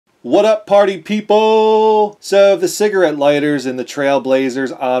What up, party people? So the cigarette lighters and the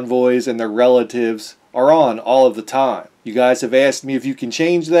Trailblazers, Envoys, and their relatives are on all of the time. You guys have asked me if you can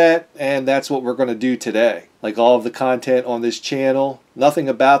change that, and that's what we're going to do today. Like all of the content on this channel, nothing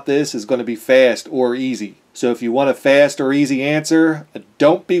about this is going to be fast or easy. So if you want a fast or easy answer,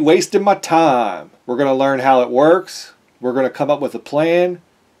 don't be wasting my time. We're going to learn how it works, we're going to come up with a plan,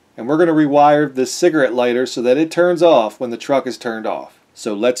 and we're going to rewire this cigarette lighter so that it turns off when the truck is turned off.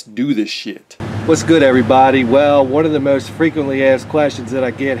 So let's do this shit. What's good, everybody? Well, one of the most frequently asked questions that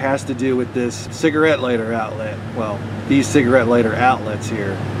I get has to do with this cigarette lighter outlet. Well, these cigarette lighter outlets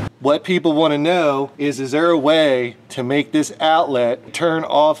here. What people want to know is there a way to make this outlet turn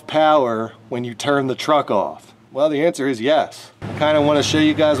off power when you turn the truck off? Well, the answer is yes. I kind of want to show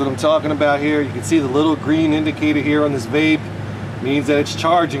you guys what I'm talking about here. You can see the little green indicator here on this vape means that it's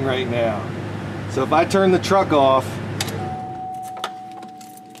charging right now. So if I turn the truck off,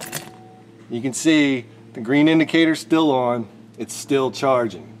 you can see the green indicator's still on, it's still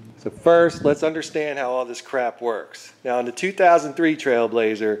charging. So first, let's understand how all this crap works. Now in the 2003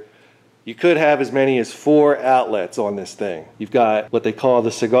 Trailblazer, you could have as many as 4 outlets on this thing. You've got what they call the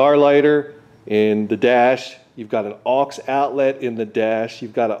cigar lighter in the dash, you've got an aux outlet in the dash,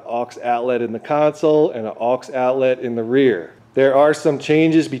 you've got an aux outlet in the console, and an aux outlet in the rear. There are some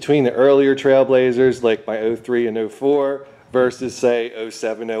changes between the earlier Trailblazers, like my 03 and 04, versus say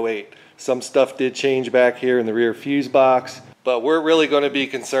 07, 08. Some stuff did change back here in the rear fuse box, but we're really going to be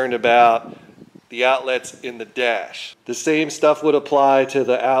concerned about the outlets in the dash. The same stuff would apply to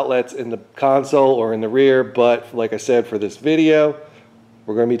the outlets in the console or in the rear, but like I said, for this video,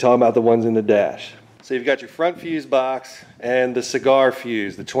 we're going to be talking about the ones in the dash. So you've got your front fuse box and the cigar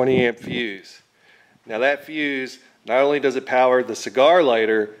fuse, the 20 amp fuse. Now that fuse, not only does it power the cigar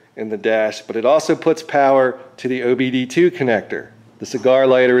lighter in the dash, but it also puts power to the OBD2 connector. The cigar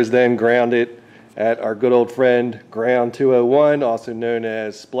lighter is then grounded at our good old friend ground 201, also known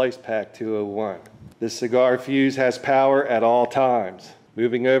as splice pack 201. This cigar fuse has power at all times.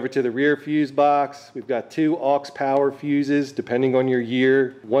 Moving over to the rear fuse box, we've got 2 aux power fuses depending on your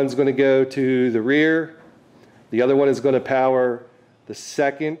year. One's going to go to the rear, the other one is going to power the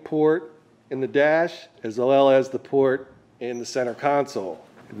second port in the dash as well as the port in the center console.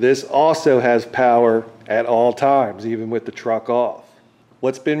 This also has power at all times, even with the truck off.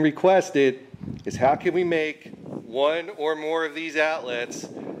 What's been requested is how can we make one or more of these outlets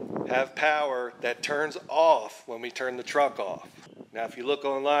have power that turns off when we turn the truck off. Now if you look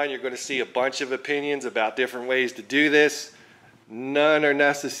online, you're going to see a bunch of opinions about different ways to do this. None are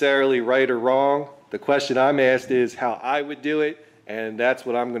necessarily right or wrong. The question I'm asked is how I would do it, and that's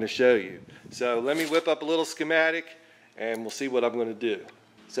what I'm going to show you. So let me whip up a little schematic and we'll see what I'm going to do.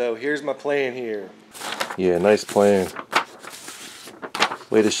 So here's my plan here. Yeah, nice plan.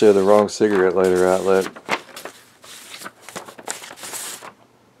 Way to show the wrong cigarette lighter outlet.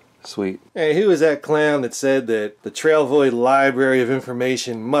 Sweet. Hey, who was that clown that said that the Trailvoid library of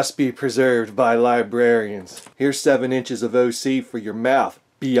information must be preserved by librarians? Here's 7 inches of OC for your mouth,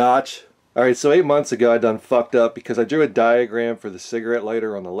 biatch. Alright, so 8 months ago I done fucked up because I drew a diagram for the cigarette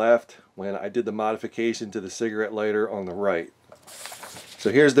lighter on the left when I did the modification to the cigarette lighter on the right. So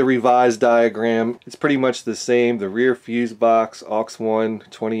here's the revised diagram. It's pretty much the same. The rear fuse box, aux 1,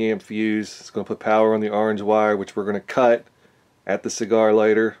 20 amp fuse. It's going to put power on the orange wire, which we're going to cut at the cigar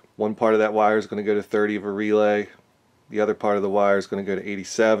lighter. One part of that wire is going to go to 30 of a relay. The other part of the wire is going to go to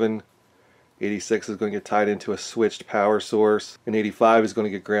 87. 86 is going to get tied into a switched power source. And 85 is going to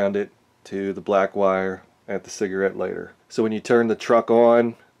get grounded to the black wire at the cigarette lighter. So when you turn the truck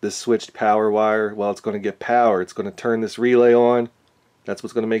on, this switched power wire, well, it's going to get power. It's going to turn this relay on. That's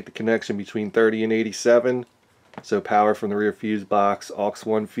what's going to make the connection between 30 and 87. So power from the rear fuse box, aux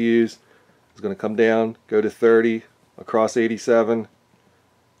 1 fuse, is going to come down, go to 30, across 87,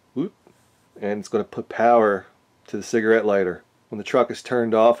 whoop, and it's going to put power to the cigarette lighter. When the truck is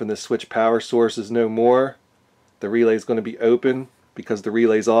turned off and the switch power source is no more, the relay is going to be open. Because the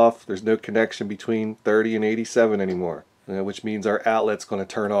relay's off, there's no connection between 30 and 87 anymore, which means our outlet's going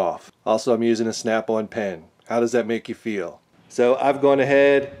to turn off. Also, I'm using a snap-on pen. How does that make you feel? So I've gone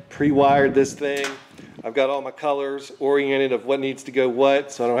ahead, pre-wired this thing. I've got all my colors oriented of what needs to go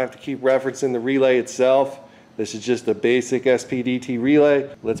what, so I don't have to keep referencing the relay itself. This is just a basic SPDT relay.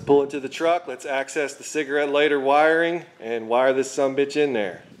 Let's pull it to the truck. Let's access the cigarette lighter wiring and wire this sumbitch in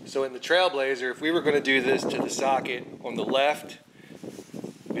there. So in the Trailblazer, if we were going to do this to the socket on the left,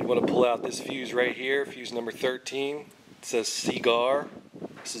 we'd want to pull out this fuse right here, fuse number 13. It says cigar.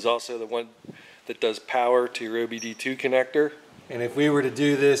 This is also the one that does power to your OBD2 connector. And if we were to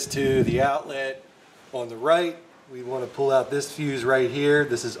do this to the outlet on the right, we want to pull out this fuse right here.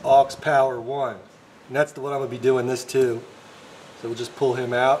 This is aux power 1. And that's the one I'm going to be doing this to. So we'll just pull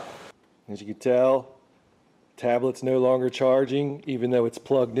him out. As you can tell, tablet's no longer charging even though it's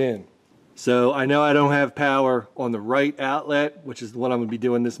plugged in. So I know I don't have power on the right outlet, which is the one I'm going to be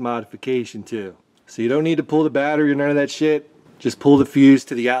doing this modification to. So you don't need to pull the battery or none of that shit. Just pull the fuse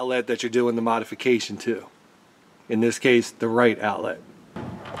to the outlet that you're doing the modification to. In this case, the right outlet.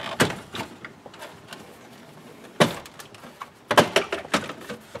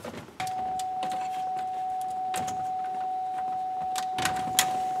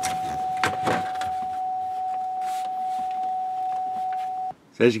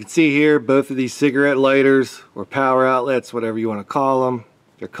 So as you can see here, both of these cigarette lighters or power outlets, whatever you want to call them,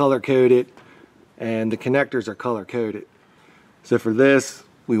 they're color coded, and the connectors are color coded. So for this,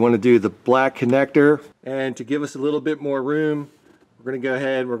 we want to do the black connector, and to give us a little bit more room, we're going to go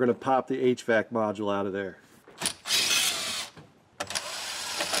ahead and we're going to pop the HVAC module out of there.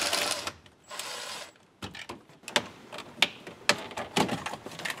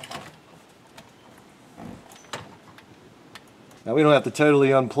 Now we don't have to totally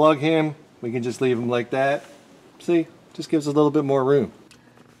unplug him. We can just leave him like that. See, just gives us a little bit more room.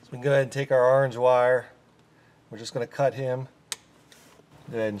 So we can go ahead and take our orange wire. We're just going to cut him.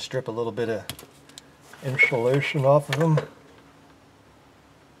 Go ahead and strip a little bit of insulation off of him.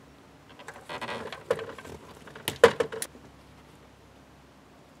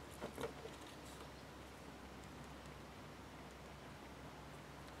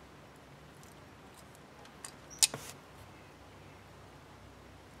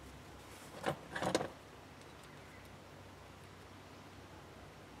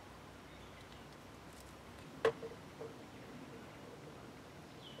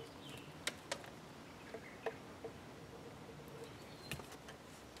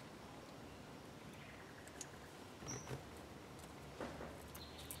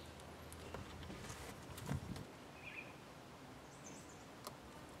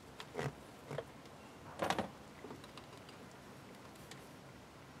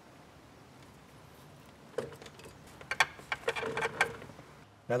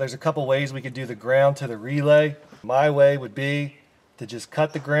 Now there's a couple ways we could do the ground to the relay. My way would be to just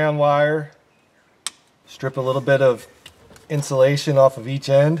cut the ground wire, strip a little bit of insulation off of each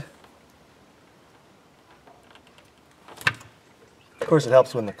end. Of course it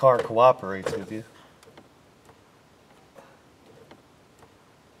helps when the car cooperates with you.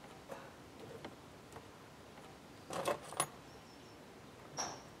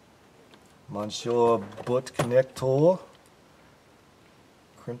 Monsieur Boot Connector.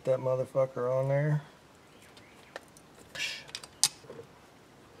 Crimp that motherfucker on there.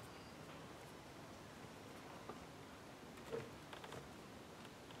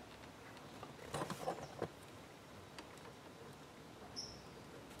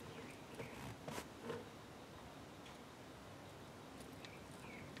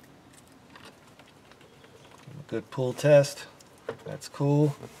 Good pull test. That's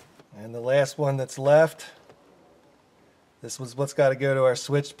cool. And the last one that's left, this was what's got to go to our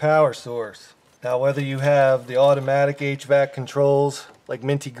switched power source. Now whether you have the automatic HVAC controls like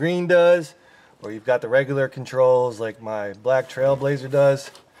Minty Green does, or you've got the regular controls like my black Trailblazer does,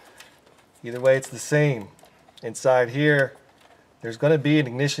 either way it's the same. Inside here there's going to be an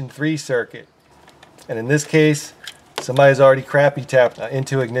ignition 3 circuit, and in this case somebody's already crappy tapped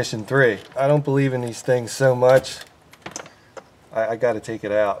into ignition 3. I don't believe in these things so much. I got to take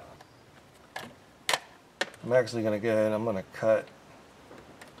it out. I'm actually going to go ahead and I'm going to cut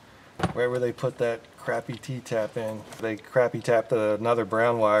wherever they put that crappy T-tap in. They crappy tapped another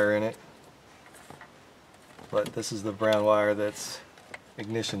brown wire in it, but this is the brown wire that's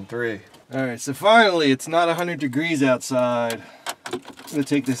ignition 3. Alright, so finally it's not 100 degrees outside. I'm going to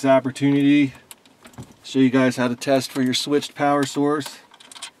take this opportunity to show you guys how to test for your switched power source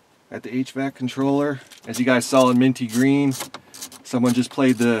at the HVAC controller. As you guys saw in Minty Green, someone just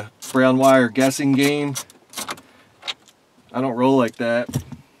played the brown wire guessing game. I don't roll like that,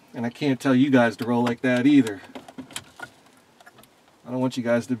 and I can't tell you guys to roll like that either. I don't want you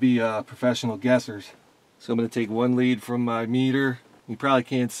guys to be professional guessers. So I'm going to take one lead from my meter. You probably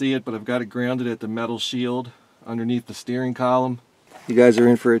can't see it, but I've got it grounded at the metal shield underneath the steering column. You guys are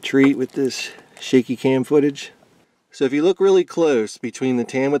in for a treat with this shaky cam footage. So if you look really close between the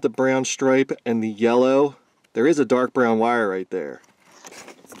tan with the brown stripe and the yellow, there is a dark brown wire right there.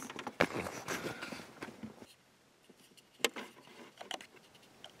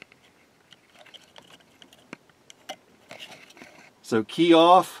 So key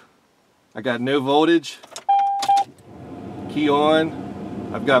off, I got no voltage. Key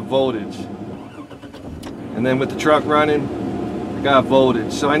on, I've got voltage. And and then with the truck running, I got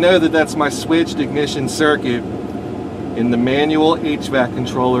voltage. So I know that that's my switched ignition circuit in the manual HVAC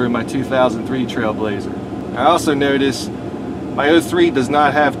controller in my 2003 Trailblazer. I also noticed my 03 does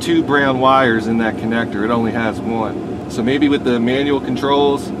not have 2 brown wires in that connector, it only has 1. So maybe with the manual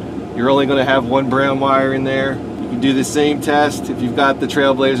controls, you're only going to have 1 brown wire in there. You can do the same test if you've got the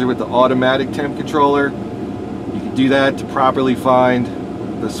Trailblazer with the automatic temp controller. You can do that to properly find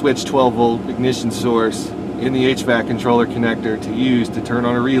the switch 12 volt ignition source in the HVAC controller connector to use to turn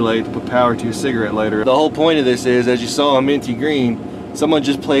on a relay to put power to your cigarette lighter. The whole point of this is, as you saw on Minty Green, someone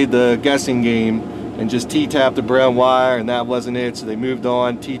just played the guessing game and just T-tapped a brown wire, and that wasn't it, so they moved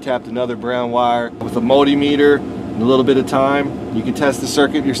on, T-tapped another brown wire. With a multimeter and a little bit of time, you can test the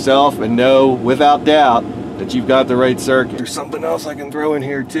circuit yourself and know without doubt that you've got the right circuit. There's something else I can throw in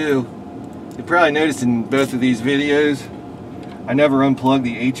here too. You probably noticed in both of these videos, I never unplug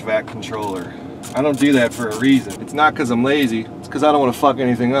the HVAC controller. I don't do that for a reason. It's not because I'm lazy, it's because I don't want to fuck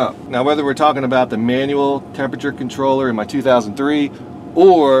anything up. Now, whether we're talking about the manual temperature controller in my 2003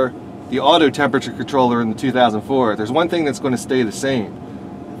 or the auto temperature controller in the 2004, there's one thing that's going to stay the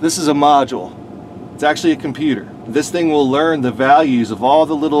same. This is a module. It's actually a computer. This thing will learn the values of all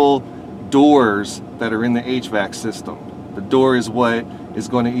the little doors that are in the HVAC system. The door is what is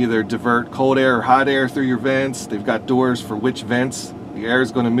going to either divert cold air or hot air through your vents. They've got doors for which vents the air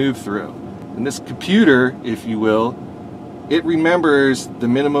is going to move through. And this computer, if you will, it remembers the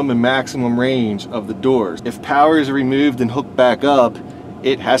minimum and maximum range of the doors. If power is removed and hooked back up,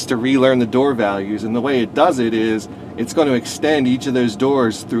 it has to relearn the door values, and the way it does it is it's going to extend each of those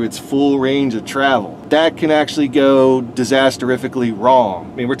doors through its full range of travel. That can actually go disasterifically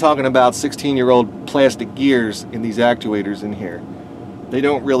wrong. I mean, we're talking about 16-year-old plastic gears in these actuators in here. They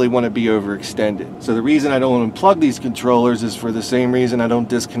don't really want to be overextended. So the reason I don't unplug these controllers is for the same reason I don't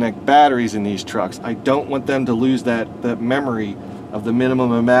disconnect batteries in these trucks. I don't want them to lose that memory of the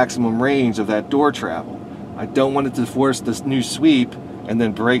minimum and maximum range of that door travel. I don't want it to force this new sweep and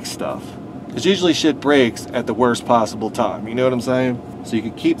then break stuff. Because usually shit breaks at the worst possible time, you know what I'm saying? So you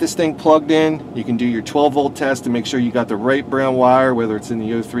can keep this thing plugged in, you can do your 12 volt test to make sure you got the right brown wire, whether it's in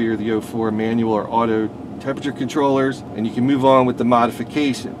the 03 or the 04 manual or auto temperature controllers, and you can move on with the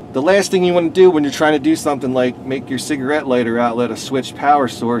modification. The last thing you want to do when you're trying to do something like make your cigarette lighter outlet a switched power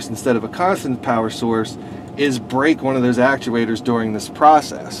source instead of a constant power source is break one of those actuators during this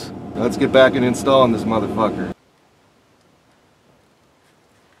process. Now let's get back and installing this motherfucker.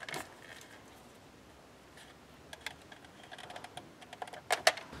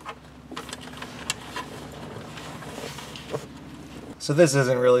 So this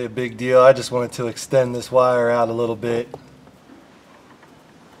isn't really a big deal, I just wanted to extend this wire out a little bit.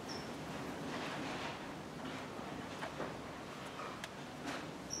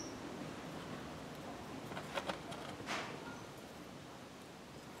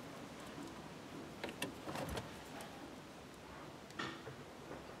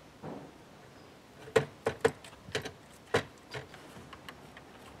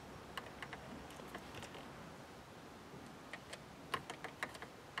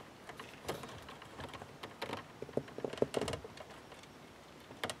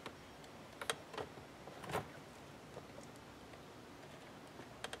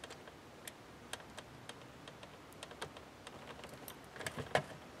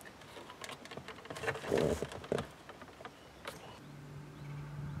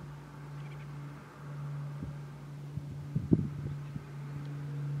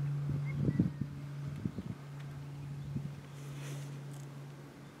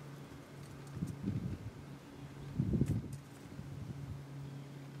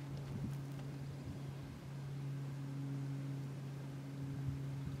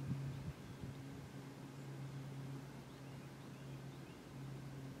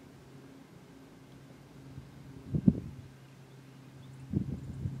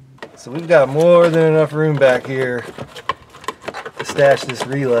 So we've got more than enough room back here to stash this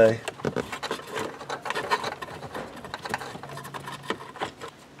relay.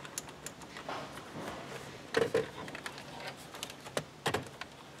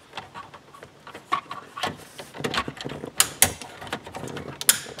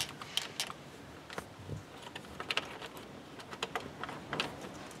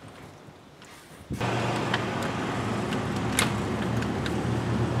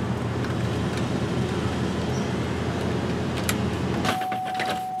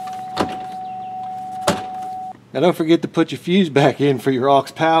 Now don't forget to put your fuse back in for your aux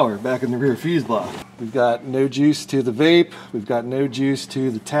power back in the rear fuse block. We've got no juice to the vape. We've got no juice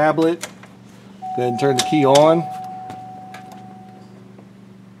to the tablet. Go ahead and turn the key on.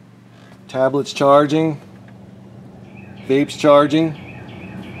 Tablet's charging. Vape's charging.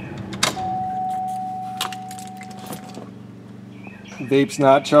 Vape's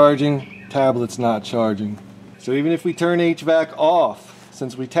not charging. Tablet's not charging. So even if we turn HVAC off,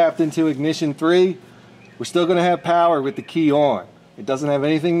 since we tapped into ignition 3, we're still going to have power with the key on. It doesn't have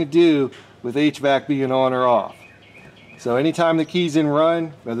anything to do with HVAC being on or off. So anytime the key's in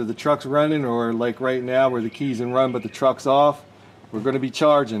run, whether the truck's running or like right now where the key's in run but the truck's off, we're going to be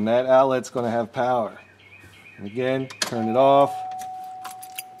charging. That outlet's going to have power. And again, turn it off.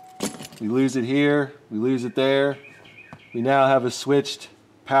 We lose it here, we lose it there. We now have a switched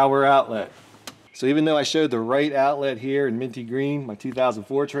power outlet. So even though I showed the right outlet here in Minty Green, my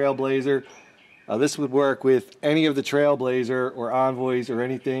 2004 Trailblazer, this would work with any of the Trailblazer or Envoys or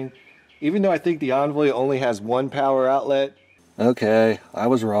anything. Even though I think the Envoy only has one power outlet. Okay, I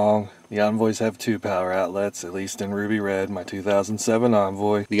was wrong. The Envoys have 2 power outlets, at least in ruby red, my 2007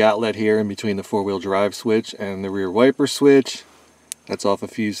 Envoy. The outlet here in between the 4-wheel drive switch and the rear wiper switch, that's off of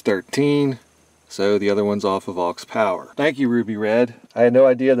fuse 13. So the other one's off of aux power. Thank you, Ruby Red. I had no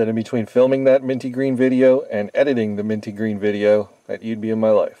idea that in between filming that Minty Green video and editing the Minty Green video that you'd be in my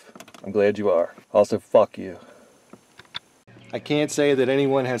life. I'm glad you are. Also, fuck you. I can't say that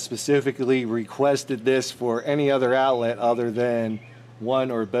anyone has specifically requested this for any other outlet other than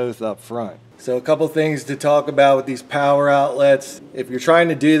one or both up front. So a couple things to talk about with these power outlets. If you're trying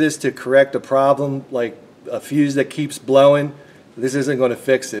to do this to correct a problem like a fuse that keeps blowing, this isn't going to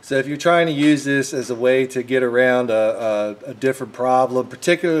fix it. So if you're trying to use this as a way to get around a different problem,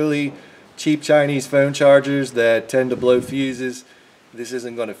 particularly cheap Chinese phone chargers that tend to blow fuses, this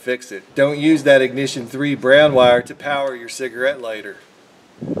isn't going to fix it. Don't use that ignition 3 brown wire to power your cigarette lighter.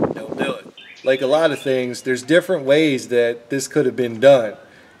 Don't do it. Like a lot of things, there's different ways that this could have been done.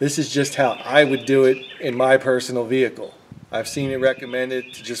 This is just how I would do it in my personal vehicle. I've seen it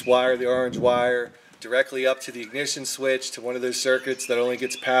recommended to just wire the orange wire directly up to the ignition switch to one of those circuits that only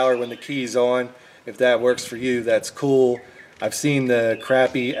gets power when the key's on. If that works for you, that's cool. I've seen the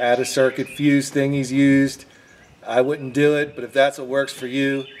crappy add-a-circuit fuse thing he's used. I wouldn't do it, but if that's what works for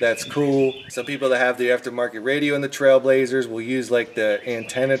you, that's cool. Some people that have the aftermarket radio in the Trailblazers will use like the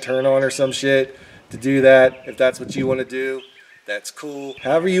antenna turn on or some shit to do that. If that's what you want to do, that's cool.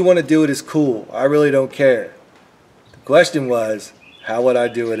 However you want to do it is cool. I really don't care. The question was, how would I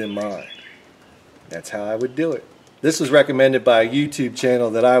do it in mine? That's how I would do it. This was recommended by a YouTube channel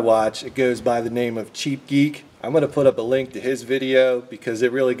that I watch. It goes by the name of Cheap Geek. I'm going to put up a link to his video because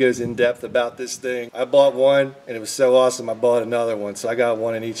it really goes in depth about this thing. I bought one and it was so awesome I bought another one. So I got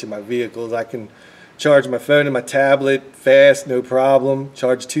one in each of my vehicles. I can charge my phone and my tablet fast, no problem.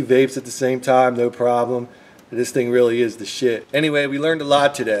 Charge 2 vapes at the same time, no problem. This thing really is the shit. Anyway, we learned a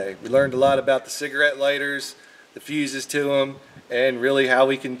lot today. We learned a lot about the cigarette lighters, the fuses to them, and really how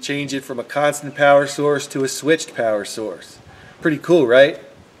we can change it from a constant power source to a switched power source. Pretty cool, right?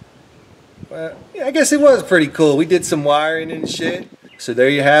 Well, yeah, I guess it was pretty cool. We did some wiring and shit. So there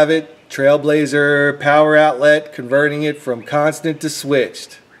you have it. Trailblazer power outlet, converting it from constant to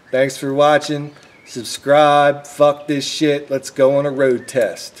switched. Thanks for watching. Subscribe. Fuck this shit. Let's go on a road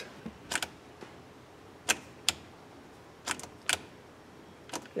test.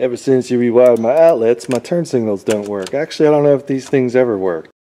 Ever since you rewired my outlets, my turn signals don't work. Actually, I don't know if these things ever work.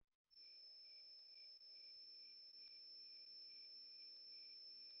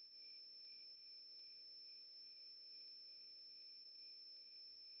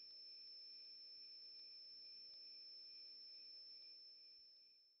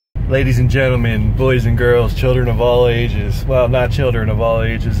 Ladies and gentlemen, boys and girls, children of all ages. Well, not children of all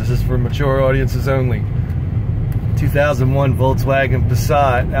ages. This is for mature audiences only. 2001 Volkswagen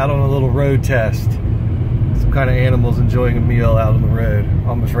Passat out on a little road test. Some kind of animals enjoying a meal out on the road.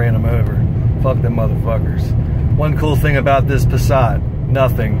 Almost ran them over. Fuck them motherfuckers. One cool thing about this Passat,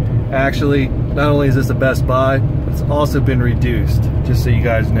 nothing. Actually, not only is this a Best Buy, but it's also been reduced, just so you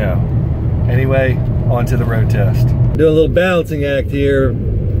guys know. Anyway, on to the road test. Doing a little balancing act here,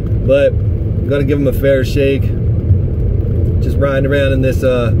 but I'm gonna give them a fair shake. Just riding around in this,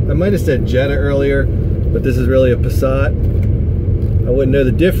 I might have said Jetta earlier, but this is really a Passat. I wouldn't know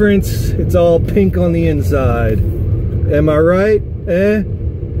the difference. It's all pink on the inside. Am I right?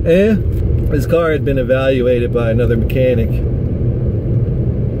 This car had been evaluated by another mechanic.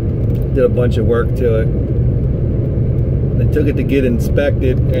 Did a bunch of work to it. They took it to get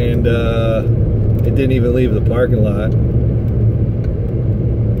inspected and it didn't even leave the parking lot.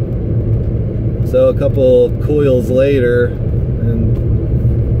 So a couple coils later, and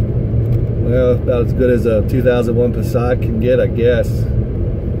well, about as good as a 2001 Passat can get, I guess.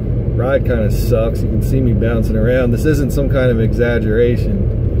 Ride kind of sucks. You can see me bouncing around. This isn't some kind of exaggeration.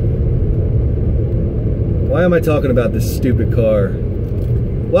 Why Why am I talking about this stupid car?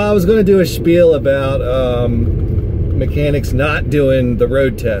 Well, I was going to do a spiel about mechanics not doing the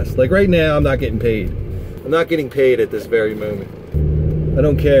road test. Like right now, I'm not getting paid. I'm not getting paid at this very moment. I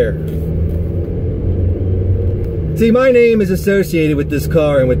don't care. See, my name is associated with this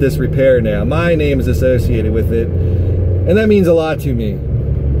car and with this repair now. My name is associated with it, and that means a lot to me.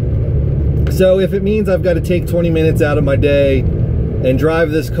 So if it means I've got to take 20 minutes out of my day and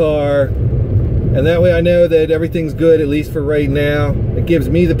drive this car, and that way I know that everything's good, at least for right now, it gives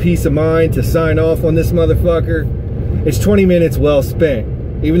me the peace of mind to sign off on this motherfucker. It's 20 minutes well spent,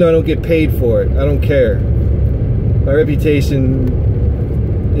 even though I don't get paid for it. I don't care. My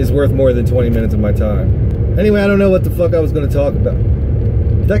reputation is worth more than 20 minutes of my time. Anyway, I don't know what the fuck I was going to talk about.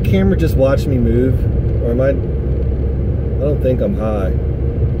 Did that camera just watch me move? Or am I don't think I'm high.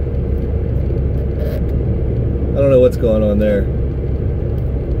 I don't know what's going on there.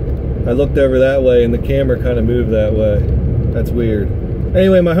 I looked over that way and the camera kind of moved that way. That's weird.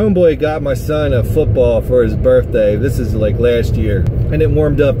 Anyway, my homeboy got my son a football for his birthday. This is like last year. And it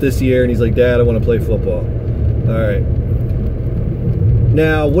warmed up this year and he's like, Dad, I want to play football. Alright.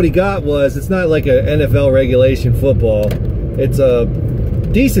 Now, what he got was, it's not like an NFL regulation football. It's a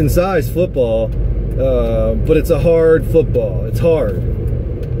decent sized football, but it's a hard football. It's hard.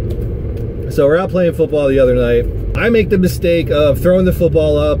 So we're out playing football the other night. I make the mistake of throwing the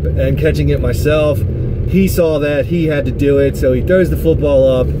football up and catching it myself. He saw that, he had to do it, so he throws the football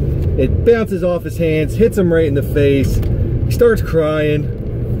up. It bounces off his hands, hits him right in the face. He starts crying.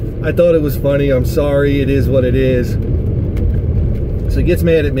 I thought it was funny. I'm sorry, it is what it is. So he gets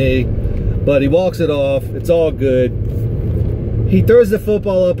mad at me, but he walks it off. It's all good. He throws the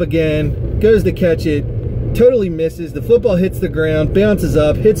football up again, goes to catch it, totally misses. The football hits the ground, bounces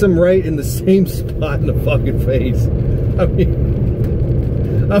up, hits him right in the same spot in the fucking face. I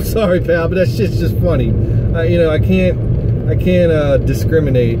mean, I'm sorry, pal, but that's just funny. You know, I can't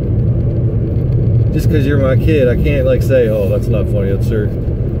discriminate just because you're my kid. I can't like say, oh, that's not funny. That's serious.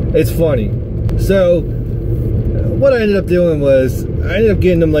 It's funny. So what I ended up doing was I ended up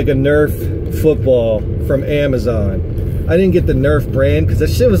getting him like a Nerf football from Amazon. I didn't get the Nerf brand because that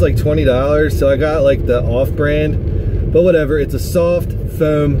shit was like $20, so I got like the off-brand. But whatever, it's a soft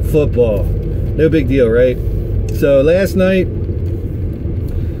foam football. No big deal, right? So last night,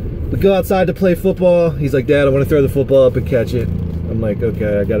 we go outside to play football. He's like, Dad, I want to throw the football up and catch it. I'm like,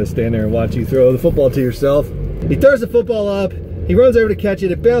 okay, I got to stand there and watch you throw the football to yourself. He throws the football up. He runs over to catch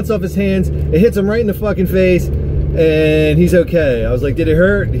it. It bounces off his hands. It hits him right in the fucking face. And he's okay. I was like, did it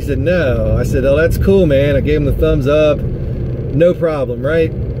hurt? He said, no. I said, oh, that's cool, man. I gave him the thumbs up. No problem, right?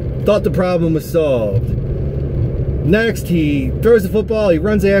 Thought the problem was solved. Next, he throws the football, he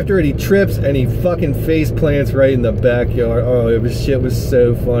runs after it, he trips, and he fucking face plants right in the backyard. Oh, shit was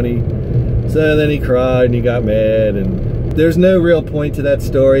so funny. So then he cried and he got mad, and there's no real point to that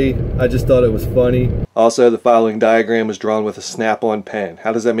story. I just thought it was funny. Also, the following diagram was drawn with a snap-on pen.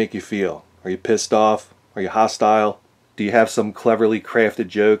 How does that make you feel? Are you pissed off? Are you hostile? Do you have some cleverly crafted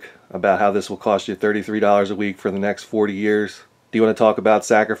joke about how this will cost you $33 a week for the next 40 years? Do you want to talk about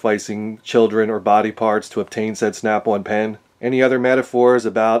sacrificing children or body parts to obtain said snap-on pen? Any other metaphors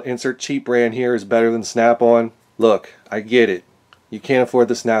about insert cheap brand here is better than snap-on? Look, I get it. You can't afford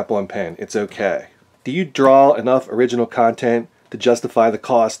the snap-on pen. It's okay. Do you draw enough original content to justify the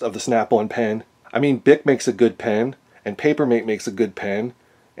cost of the snap-on pen? I mean, Bic makes a good pen, and Papermate makes a good pen,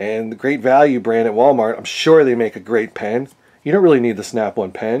 and the Great Value brand at Walmart, I'm sure they make a great pen. You don't really need the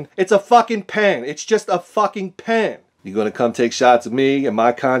snap-on pen. It's a fucking pen. It's just a fucking pen. You gonna come take shots of me and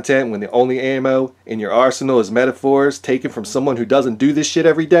my content when the only ammo in your arsenal is metaphors taken from someone who doesn't do this shit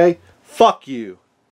every day? Fuck you.